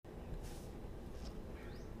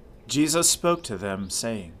Jesus spoke to them,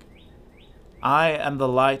 saying, I am the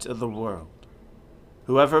light of the world.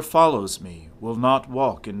 Whoever follows me will not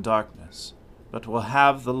walk in darkness, but will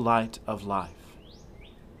have the light of life.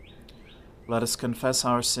 Let us confess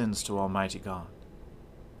our sins to Almighty God.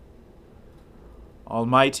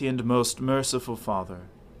 Almighty and most merciful Father,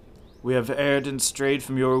 we have erred and strayed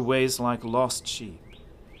from your ways like lost sheep.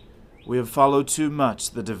 We have followed too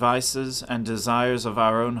much the devices and desires of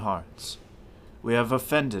our own hearts. We have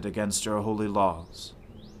offended against your holy laws.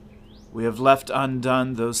 We have left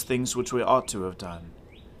undone those things which we ought to have done,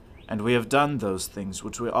 and we have done those things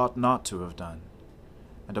which we ought not to have done.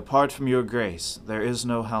 And apart from your grace, there is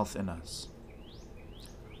no health in us.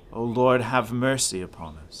 O Lord, have mercy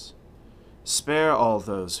upon us. Spare all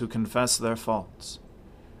those who confess their faults.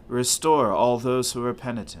 Restore all those who are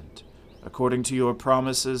penitent, according to your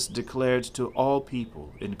promises declared to all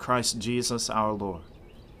people in Christ Jesus our Lord.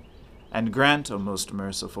 And grant, O most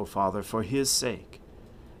merciful Father, for his sake,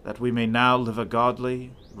 that we may now live a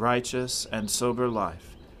godly, righteous, and sober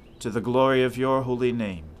life, to the glory of your holy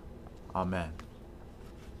name. Amen.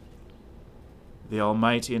 The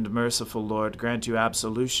Almighty and merciful Lord grant you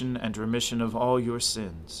absolution and remission of all your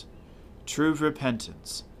sins, true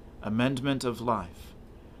repentance, amendment of life,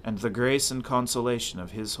 and the grace and consolation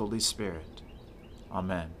of his Holy Spirit.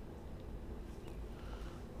 Amen.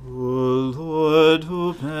 O Lord,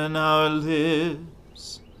 open our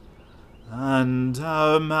lips, and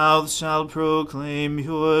our mouth shall proclaim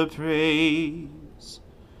your praise.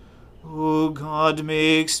 O God,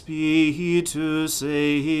 make speed to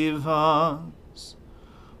save us.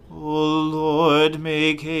 O Lord,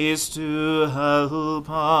 make haste to help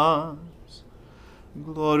us.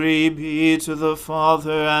 Glory be to the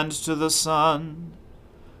Father, and to the Son,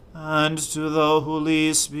 and to the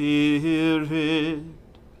Holy Spirit,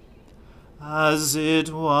 as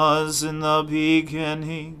it was in the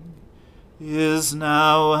beginning, is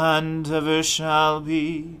now, and ever shall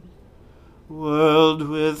be, world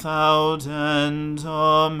without end.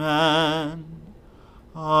 Amen.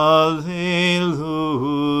 Alleluia.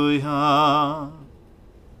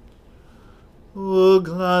 O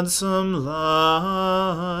gladsome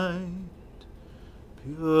light,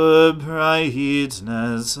 pure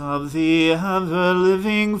brightness of the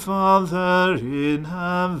ever-living Father in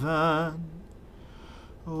heaven,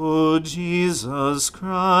 O Jesus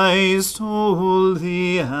Christ,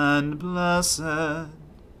 holy and blessed,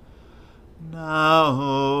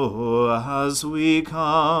 now as we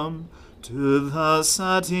come to the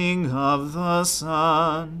setting of the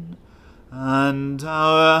sun, and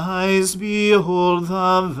our eyes behold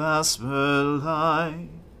the vesper light,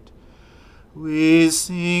 we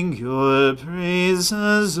sing your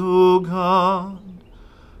praises, O God,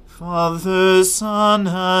 Father, Son,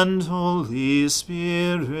 and Holy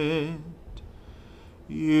Spirit.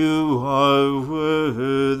 You are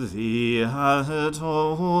worthy at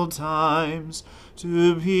all times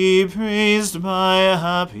to be praised by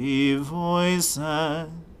happy voices,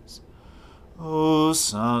 O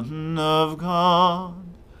Son of God,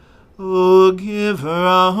 O Giver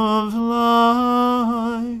of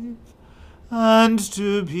life, and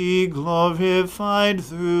to be glorified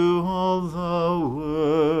through all the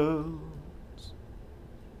world.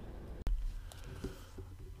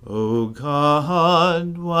 O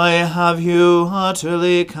God, why have you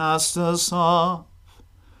utterly cast us off?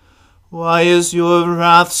 Why is your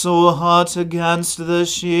wrath so hot against the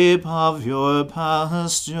sheep of your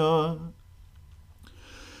pasture?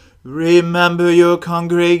 Remember your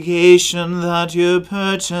congregation that you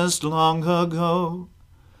purchased long ago,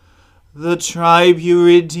 the tribe you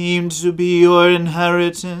redeemed to be your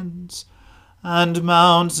inheritance, and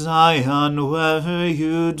Mount Zion where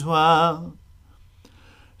you dwell.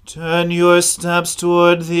 Turn your steps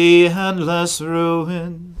toward the endless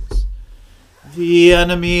ruins. The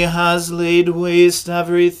enemy has laid waste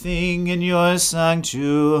everything in your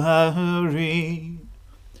sanctuary.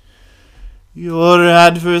 Your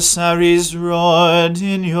adversaries roared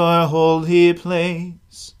in your holy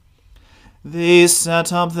place. They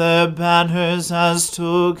set up their banners as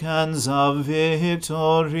tokens of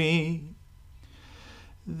victory.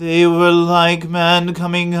 They were like men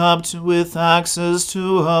coming up with axes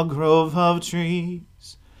to a grove of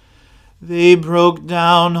trees. They broke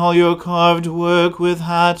down all your carved work with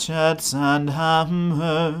hatchets and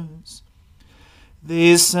hammers.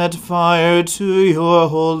 They set fire to your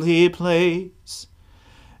holy place.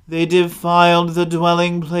 They defiled the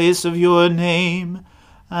dwelling place of your name,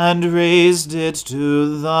 and razed it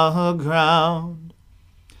to the ground.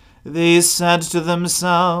 They said to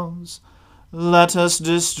themselves, Let us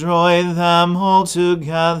destroy them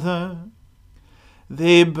altogether.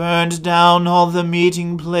 They burned down all the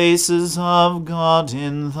meeting places of God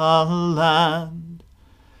in the land.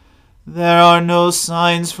 There are no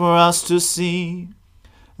signs for us to see.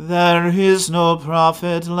 There is no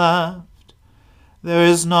prophet left. There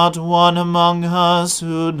is not one among us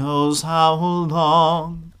who knows how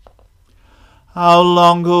long. How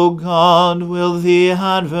long, O God, will the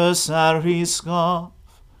adversary scoff?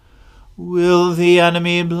 Will the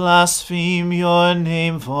enemy blaspheme your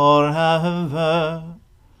name forever?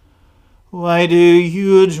 Why do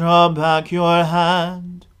you draw back your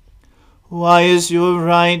hand? Why is your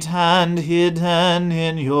right hand hidden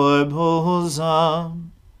in your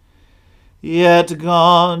bosom? Yet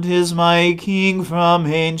God is my King from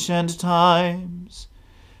ancient times,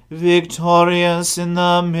 victorious in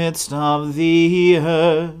the midst of the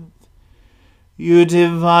earth. You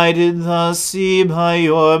divided the sea by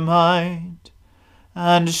your might,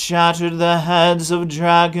 and shattered the heads of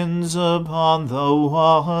dragons upon the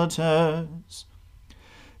waters.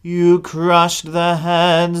 You crushed the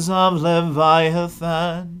heads of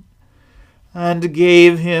Leviathan, and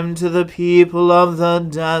gave him to the people of the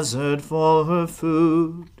desert for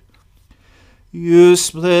food. You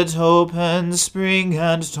split open spring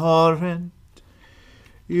and torrent.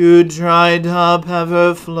 You dried up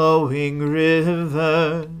ever-flowing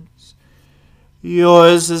rivers.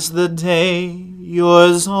 Yours is the day,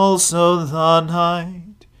 yours also the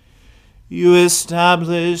night. You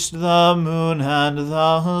established the moon and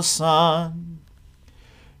the sun.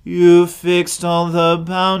 You fixed all the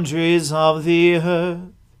boundaries of the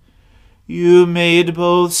earth. You made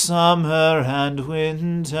both summer and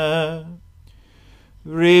winter.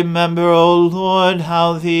 Remember, O Lord,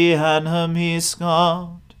 how the enemy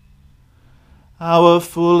scoffed. Our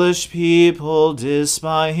foolish people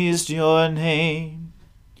despised your name.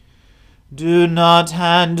 Do not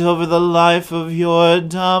hand over the life of your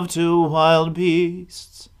dove to wild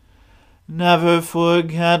beasts. Never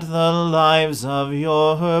forget the lives of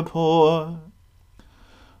your poor.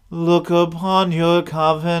 Look upon your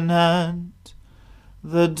covenant.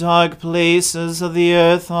 The dark places of the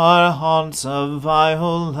earth are haunts of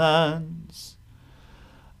violence.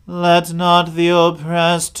 Let not the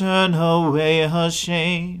oppressed turn away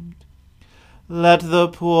ashamed. Let the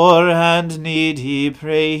poor and needy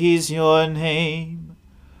praise your name.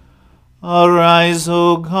 Arise,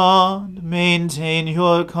 O God, maintain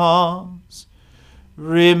your cause.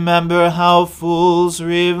 Remember how fools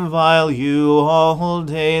revile you all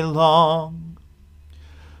day long.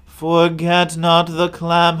 Forget not the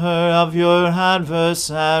clamor of your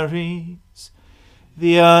adversaries,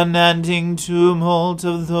 the unending tumult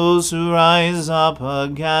of those who rise up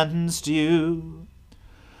against you.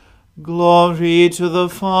 Glory to the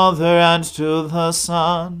Father, and to the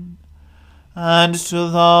Son, and to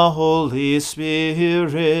the Holy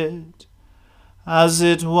Spirit, as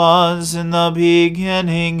it was in the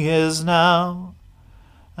beginning, is now,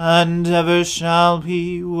 and ever shall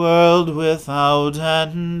be, world without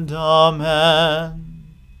end. Amen.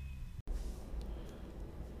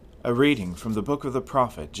 A reading from the book of the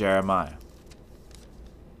prophet Jeremiah.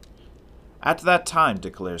 At that time,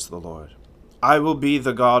 declares the Lord, I will be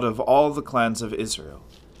the God of all the clans of Israel,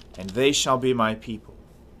 and they shall be my people.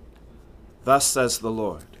 Thus says the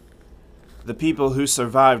Lord, the people who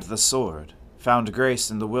survived the sword found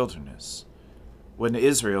grace in the wilderness. When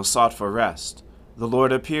Israel sought for rest, the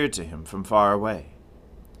Lord appeared to him from far away.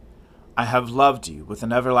 I have loved you with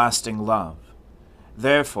an everlasting love.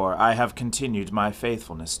 Therefore I have continued my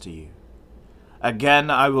faithfulness to you.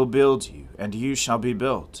 Again I will build you, and you shall be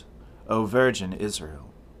built, O virgin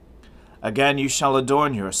Israel. Again you shall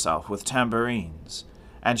adorn yourself with tambourines,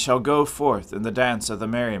 and shall go forth in the dance of the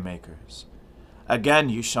merrymakers. Again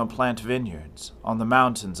you shall plant vineyards on the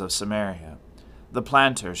mountains of Samaria. The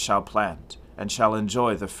planters shall plant, and shall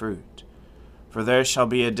enjoy the fruit. For there shall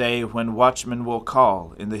be a day when watchmen will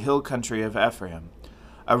call in the hill country of Ephraim,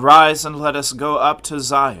 Arise, and let us go up to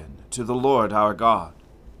Zion, to the Lord our God.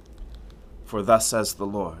 For thus says the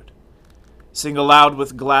Lord, Sing aloud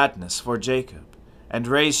with gladness for Jacob, and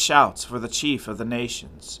raise shouts for the chief of the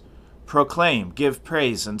nations. Proclaim, give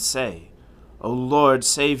praise, and say, O Lord,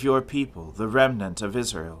 save your people, the remnant of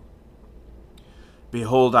Israel.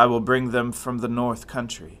 Behold, I will bring them from the north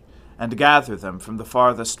country, and gather them from the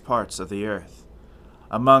farthest parts of the earth.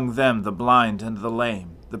 Among them the blind and the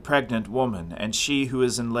lame, the pregnant woman, and she who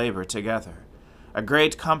is in labor together. A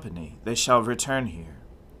great company, they shall return here.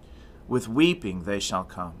 With weeping they shall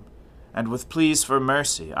come, and with pleas for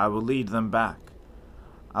mercy I will lead them back.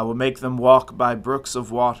 I will make them walk by brooks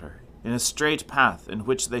of water, in a straight path in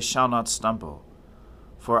which they shall not stumble.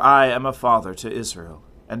 For I am a father to Israel,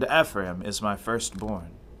 and Ephraim is my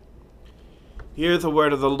firstborn. Hear the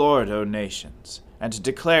word of the Lord, O nations, and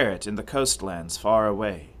declare it in the coastlands far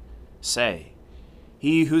away. Say,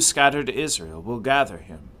 He who scattered Israel will gather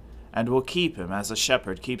him, and will keep him as a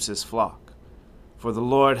shepherd keeps his flock. For the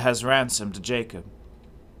Lord has ransomed Jacob,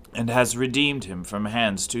 and has redeemed him from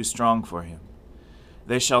hands too strong for him.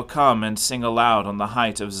 They shall come and sing aloud on the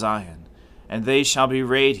height of Zion, and they shall be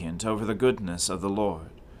radiant over the goodness of the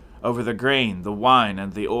Lord, over the grain, the wine,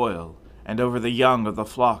 and the oil, and over the young of the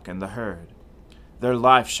flock and the herd. Their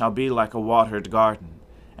life shall be like a watered garden,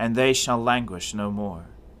 and they shall languish no more.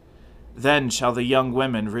 Then shall the young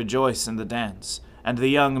women rejoice in the dance, and the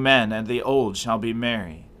young men and the old shall be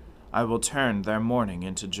merry. I will turn their mourning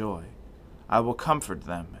into joy. I will comfort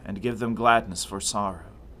them and give them gladness for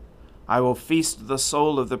sorrow. I will feast the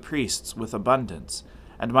soul of the priests with abundance,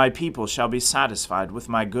 and my people shall be satisfied with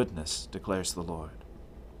my goodness, declares the Lord.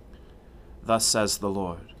 Thus says the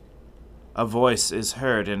Lord, A voice is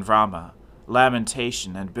heard in Ramah,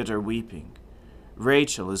 lamentation and bitter weeping.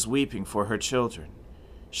 Rachel is weeping for her children.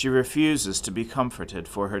 She refuses to be comforted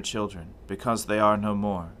for her children, because they are no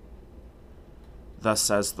more. Thus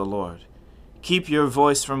says the Lord, Keep your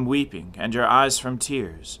voice from weeping, and your eyes from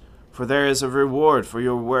tears, for there is a reward for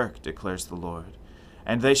your work, declares the Lord,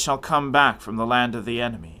 and they shall come back from the land of the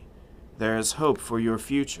enemy. There is hope for your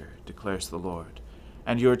future, declares the Lord,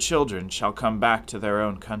 and your children shall come back to their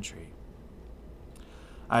own country.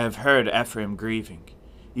 I have heard Ephraim grieving.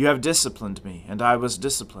 You have disciplined me, and I was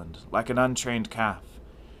disciplined, like an untrained calf.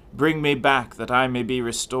 Bring me back, that I may be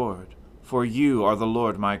restored, for you are the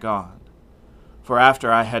Lord my God. For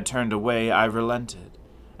after I had turned away, I relented,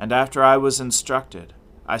 and after I was instructed,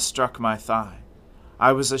 I struck my thigh.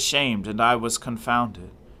 I was ashamed, and I was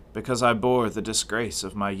confounded, because I bore the disgrace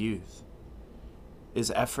of my youth.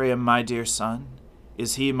 Is Ephraim my dear son?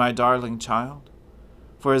 Is he my darling child?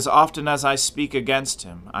 For as often as I speak against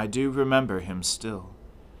him, I do remember him still.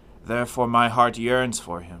 Therefore my heart yearns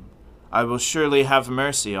for him. I will surely have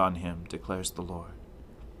mercy on him, declares the Lord.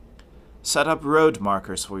 Set up road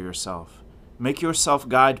markers for yourself. Make yourself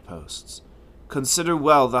guideposts. Consider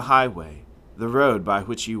well the highway, the road by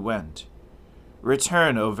which you went.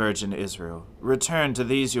 Return, O Virgin Israel, return to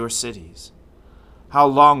these your cities. How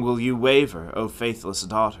long will you waver, O faithless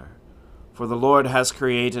daughter? For the Lord has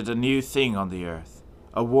created a new thing on the earth.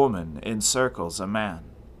 A woman encircles a man.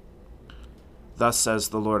 Thus says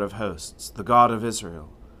the Lord of hosts, the God of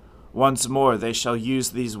Israel, Once more they shall use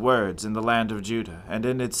these words in the land of Judah and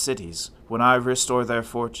in its cities, when I restore their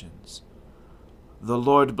fortunes. The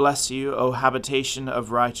Lord bless you, O habitation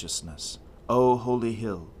of righteousness, O holy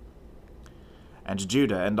hill. And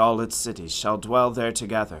Judah and all its cities shall dwell there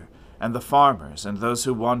together, and the farmers and those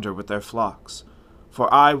who wander with their flocks.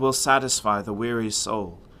 For I will satisfy the weary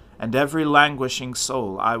soul, and every languishing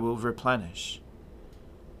soul I will replenish.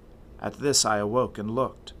 At this I awoke and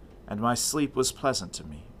looked, and my sleep was pleasant to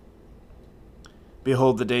me.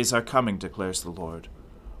 Behold, the days are coming, declares the Lord,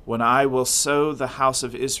 when I will sow the house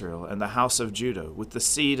of Israel and the house of Judah with the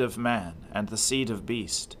seed of man and the seed of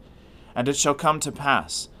beast. And it shall come to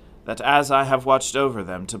pass, that as I have watched over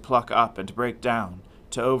them to pluck up and break down,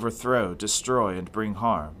 to overthrow, destroy, and bring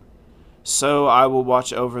harm, so I will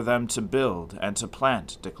watch over them to build and to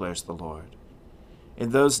plant, declares the Lord.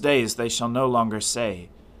 In those days they shall no longer say,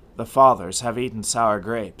 The fathers have eaten sour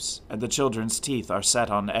grapes, and the children's teeth are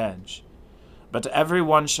set on edge. But every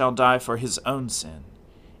one shall die for his own sin.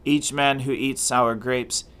 Each man who eats sour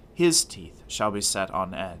grapes, his teeth shall be set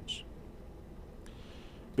on edge.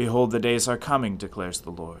 Behold, the days are coming, declares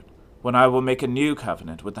the Lord, when I will make a new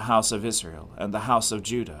covenant with the house of Israel and the house of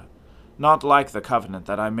Judah, not like the covenant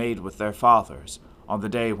that I made with their fathers on the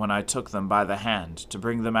day when I took them by the hand to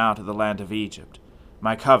bring them out of the land of Egypt,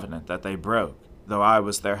 my covenant that they broke, though I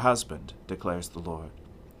was their husband, declares the Lord.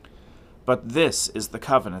 But this is the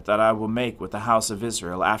covenant that I will make with the house of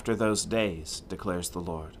Israel after those days, declares the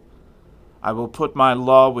Lord. I will put my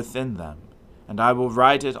law within them, and I will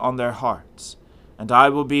write it on their hearts, and I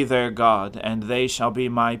will be their God, and they shall be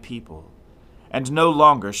my people. And no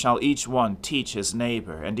longer shall each one teach his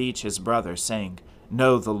neighbor and each his brother, saying,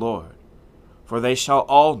 Know the Lord. For they shall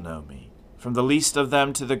all know me, from the least of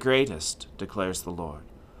them to the greatest, declares the Lord.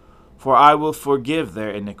 For I will forgive their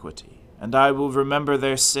iniquity, and I will remember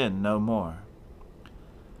their sin no more.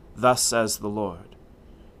 Thus says the Lord,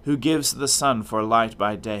 who gives the sun for light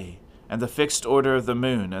by day, and the fixed order of the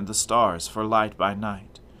moon and the stars for light by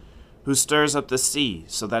night, who stirs up the sea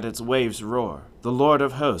so that its waves roar. The Lord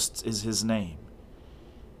of hosts is his name.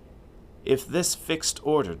 If this fixed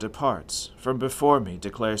order departs from before me,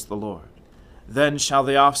 declares the Lord, then shall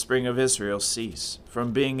the offspring of Israel cease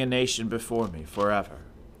from being a nation before me forever.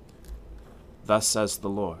 Thus says the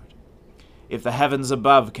Lord, if the heavens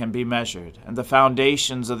above can be measured, and the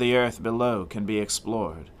foundations of the earth below can be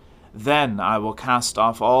explored, then I will cast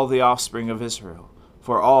off all the offspring of Israel,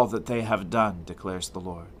 for all that they have done, declares the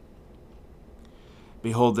Lord.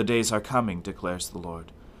 Behold, the days are coming, declares the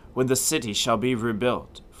Lord, when the city shall be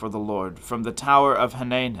rebuilt for the Lord, from the tower of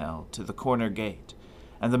Hananel to the corner gate,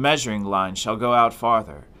 and the measuring line shall go out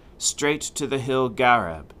farther, straight to the hill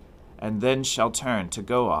Gareb, and then shall turn to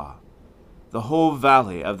Goah. The whole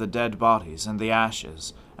valley of the dead bodies and the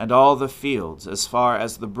ashes, and all the fields as far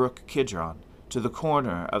as the brook Kidron, to the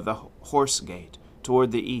corner of the horse gate,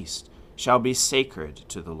 toward the east, shall be sacred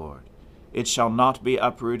to the Lord. It shall not be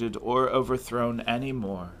uprooted or overthrown any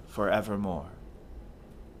more forevermore.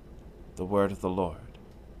 The word of the Lord.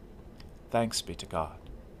 Thanks be to God.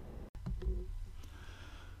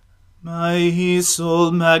 My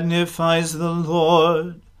soul magnifies the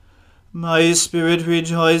Lord. My spirit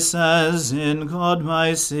rejoices in God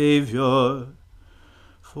my Saviour.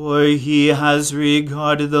 For he has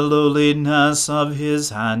regarded the lowliness of his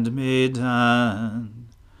handmaiden.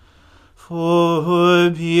 For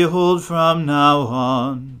behold, from now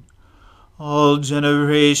on, all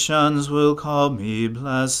generations will call me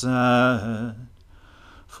blessed.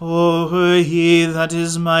 For he that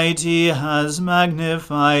is mighty has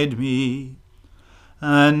magnified me,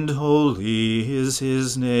 and holy is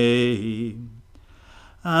his name.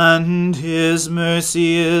 And his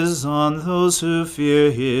mercy is on those who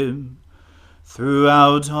fear him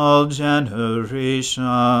throughout all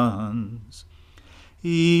generations.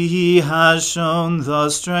 He has shown the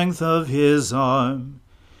strength of his arm.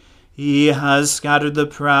 He has scattered the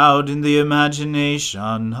proud in the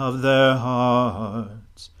imagination of their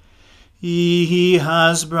hearts. He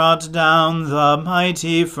has brought down the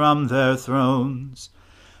mighty from their thrones,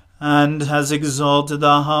 and has exalted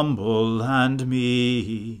the humble and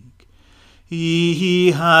meek.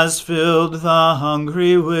 He has filled the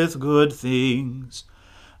hungry with good things,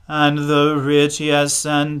 and the rich he has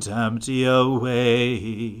sent empty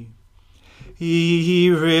away.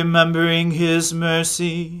 He, remembering his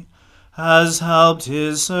mercy, has helped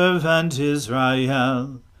his servant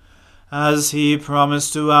Israel, as he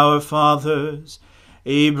promised to our fathers,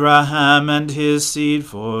 Abraham and his seed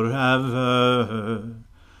forever.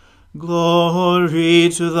 Glory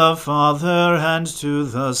to the Father, and to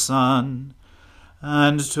the Son,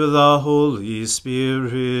 and to the Holy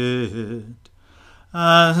Spirit,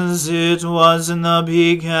 as it was in the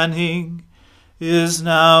beginning, is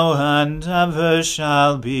now, and ever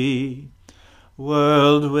shall be,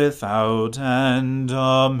 world without end.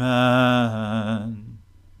 Amen.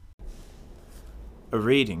 A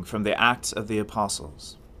reading from the Acts of the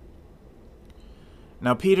Apostles.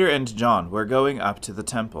 Now Peter and John were going up to the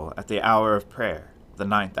temple at the hour of prayer, the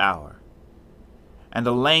 9th hour. And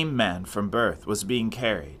a lame man from birth was being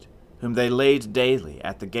carried, whom they laid daily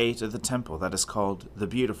at the gate of the temple that is called the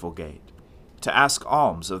Beautiful Gate, to ask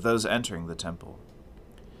alms of those entering the temple.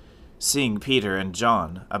 Seeing Peter and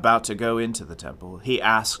John about to go into the temple, he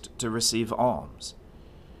asked to receive alms.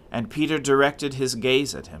 And Peter directed his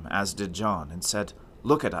gaze at him, as did John, and said,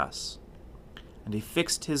 "Look at us." And he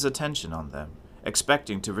fixed his attention on them,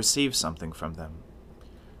 expecting to receive something from them.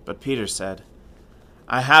 But Peter said,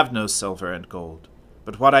 "I have no silver and gold,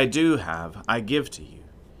 but what I do have I give to you.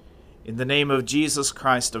 In the name of Jesus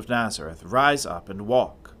Christ of Nazareth, rise up and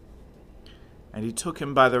walk." And he took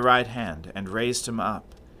him by the right hand and raised him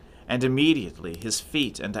up, and immediately his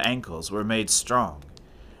feet and ankles were made strong.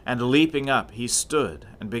 And leaping up, he stood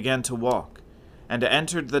and began to walk, and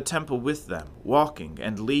entered the temple with them, walking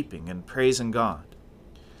and leaping and praising God.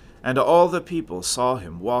 And all the people saw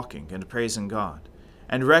him walking and praising God,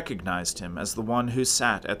 and recognized him as the one who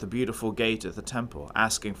sat at the beautiful gate of the temple,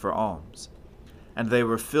 asking for alms. And they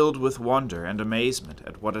were filled with wonder and amazement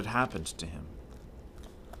at what had happened to him.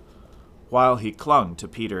 While he clung to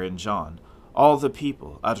Peter and John, all the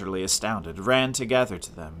people, utterly astounded, ran together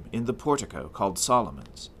to them in the portico called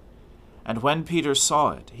Solomon's. And when Peter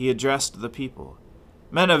saw it, he addressed the people,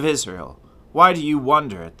 "Men of Israel, why do you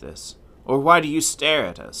wonder at this? Or why do you stare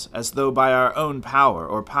at us, as though by our own power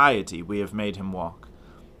or piety we have made him walk?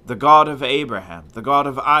 The God of Abraham, the God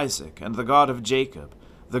of Isaac, and the God of Jacob,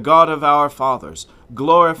 the God of our fathers,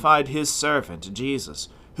 glorified his servant Jesus,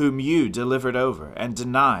 whom you delivered over and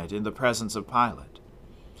denied in the presence of Pilate,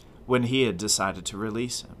 when he had decided to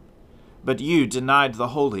release him. But you denied the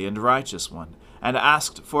holy and righteous one, and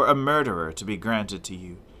asked for a murderer to be granted to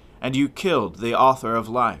you, and you killed the author of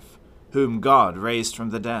life, whom God raised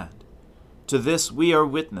from the dead. To this we are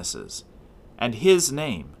witnesses, and his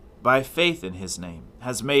name, by faith in his name,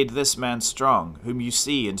 has made this man strong, whom you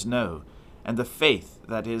see and know, and the faith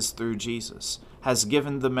that is through Jesus, has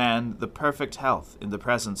given the man the perfect health in the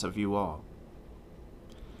presence of you all.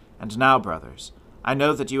 And now, brothers, I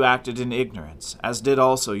know that you acted in ignorance, as did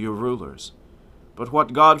also your rulers. But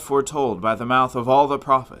what God foretold by the mouth of all the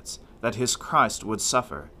prophets, that his Christ would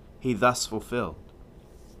suffer, he thus fulfilled.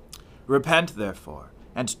 Repent, therefore,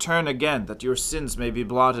 and turn again, that your sins may be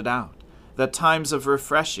blotted out, that times of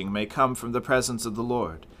refreshing may come from the presence of the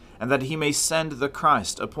Lord, and that he may send the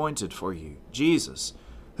Christ appointed for you, Jesus,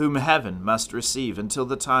 whom heaven must receive until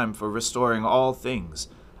the time for restoring all things,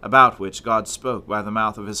 about which God spoke by the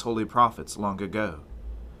mouth of his holy prophets long ago.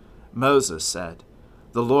 Moses said,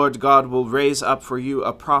 "The Lord God will raise up for you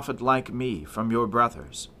a prophet like me from your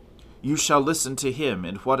brothers. You shall listen to him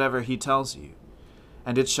in whatever he tells you.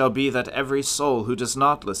 And it shall be that every soul who does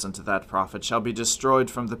not listen to that prophet shall be destroyed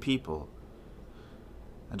from the people."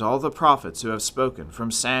 And all the prophets who have spoken, from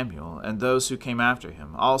Samuel and those who came after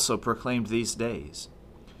him, also proclaimed these days.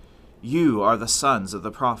 You are the sons of the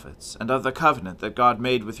prophets, and of the covenant that God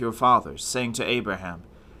made with your fathers, saying to Abraham,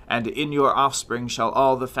 "And in your offspring shall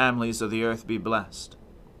all the families of the earth be blessed."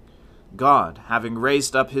 God, having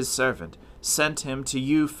raised up his servant, sent him to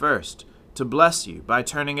you first, to bless you by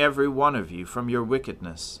turning every one of you from your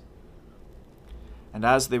wickedness. And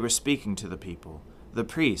as they were speaking to the people, the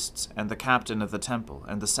priests and the captain of the temple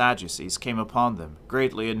and the Sadducees came upon them,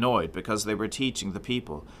 greatly annoyed because they were teaching the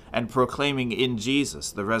people and proclaiming in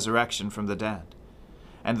Jesus the resurrection from the dead.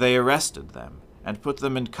 And they arrested them and put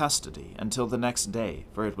them in custody until the next day,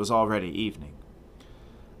 for it was already evening.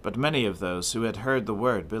 But many of those who had heard the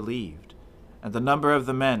word believed, and the number of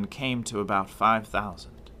the men came to about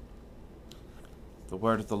 5,000. The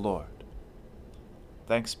word of the Lord.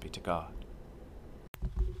 Thanks be to God.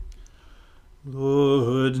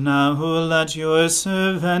 Lord, now let your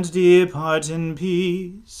servant depart in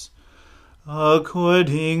peace,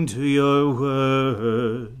 according to your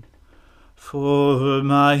word. For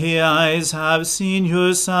my eyes have seen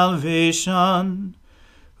your salvation,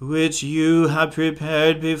 which you have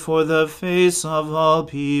prepared before the face of all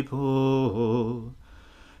people,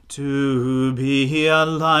 to be a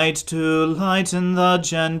light to lighten the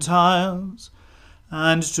Gentiles,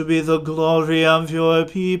 and to be the glory of your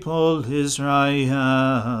people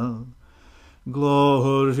Israel.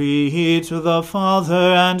 Glory to the Father,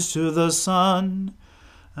 and to the Son,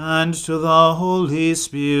 and to the Holy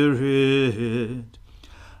Spirit,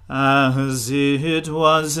 as it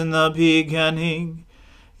was in the beginning,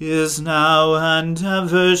 is now, and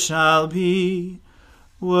ever shall be,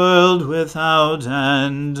 world without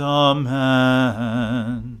end.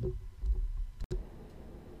 Amen.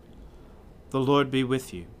 The Lord be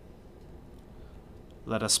with you.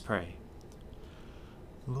 Let us pray.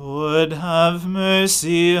 Lord, have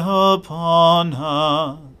mercy upon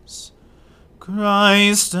us.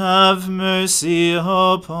 Christ, have mercy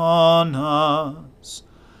upon us.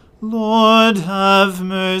 Lord, have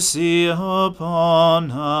mercy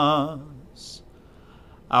upon us.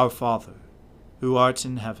 Our Father, who art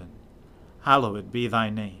in heaven, hallowed be thy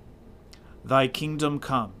name. Thy kingdom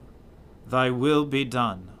come, thy will be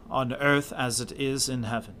done, on earth as it is in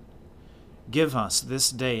heaven. Give us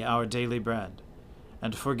this day our daily bread,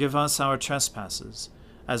 and forgive us our trespasses,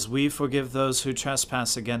 as we forgive those who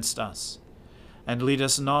trespass against us. And lead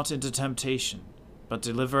us not into temptation, but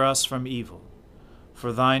deliver us from evil.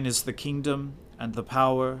 For thine is the kingdom, and the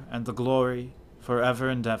power, and the glory, forever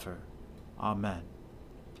and ever. Amen.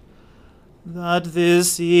 That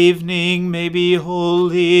this evening may be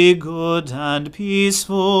holy, good, and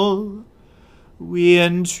peaceful, we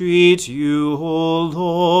entreat you, O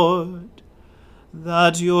Lord,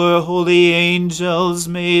 that your holy angels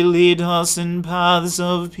may lead us in paths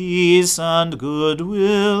of peace and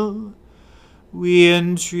goodwill. We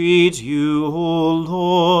entreat you, O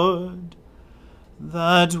Lord,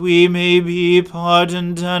 that we may be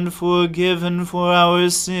pardoned and forgiven for our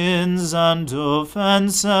sins and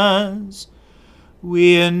offenses.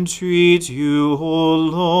 We entreat you, O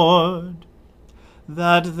Lord,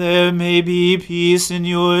 that there may be peace in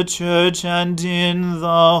your church and in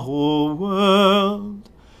the whole world.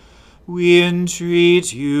 We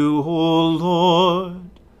entreat you, O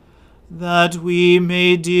Lord, that we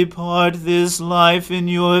may depart this life in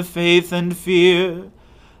your faith and fear,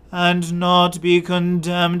 and not be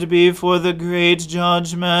condemned before the great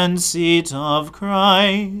judgment seat of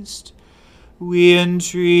Christ. We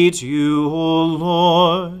entreat you, O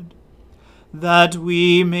Lord, that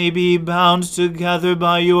we may be bound together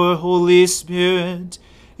by your Holy Spirit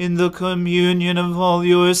in the communion of all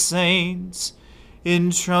your saints,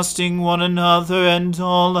 entrusting one another and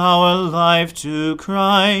all our life to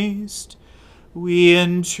Christ. We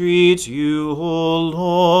entreat you, O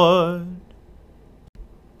Lord.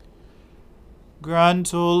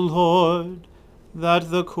 Grant, O Lord, that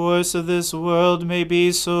the course of this world may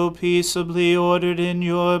be so peaceably ordered in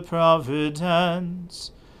your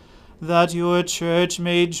providence, that your church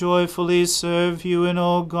may joyfully serve you in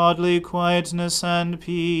all godly quietness and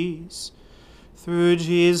peace. Through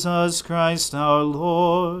Jesus Christ our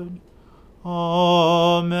Lord.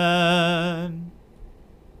 Amen.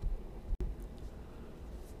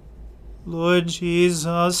 Lord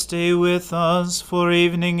Jesus, stay with us, for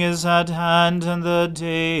evening is at hand and the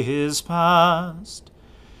day is past.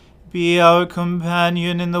 Be our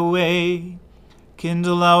companion in the way,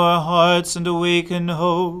 kindle our hearts and awaken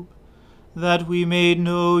hope, that we may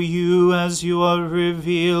know you as you are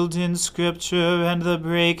revealed in Scripture and the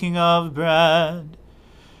breaking of bread.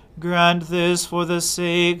 Grant this for the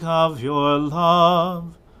sake of your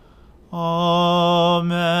love.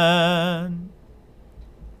 Amen.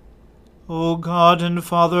 O God and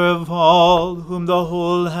Father of all, whom the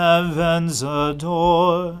whole heavens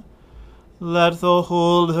adore, let the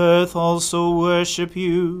whole earth also worship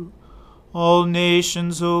you, all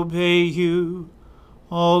nations obey you,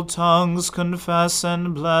 all tongues confess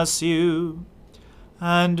and bless you,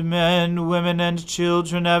 and men, women, and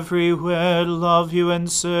children everywhere love you and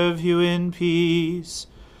serve you in peace.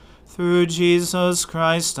 Through Jesus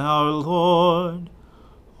Christ our Lord.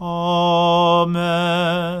 Amen.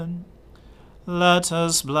 Let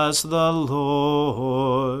us bless the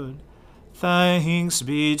Lord. Thanks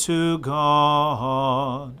be to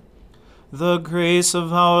God. The grace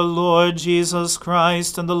of our Lord Jesus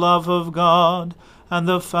Christ and the love of God and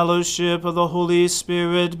the fellowship of the Holy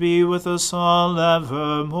Spirit be with us all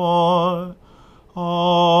evermore.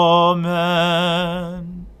 Amen.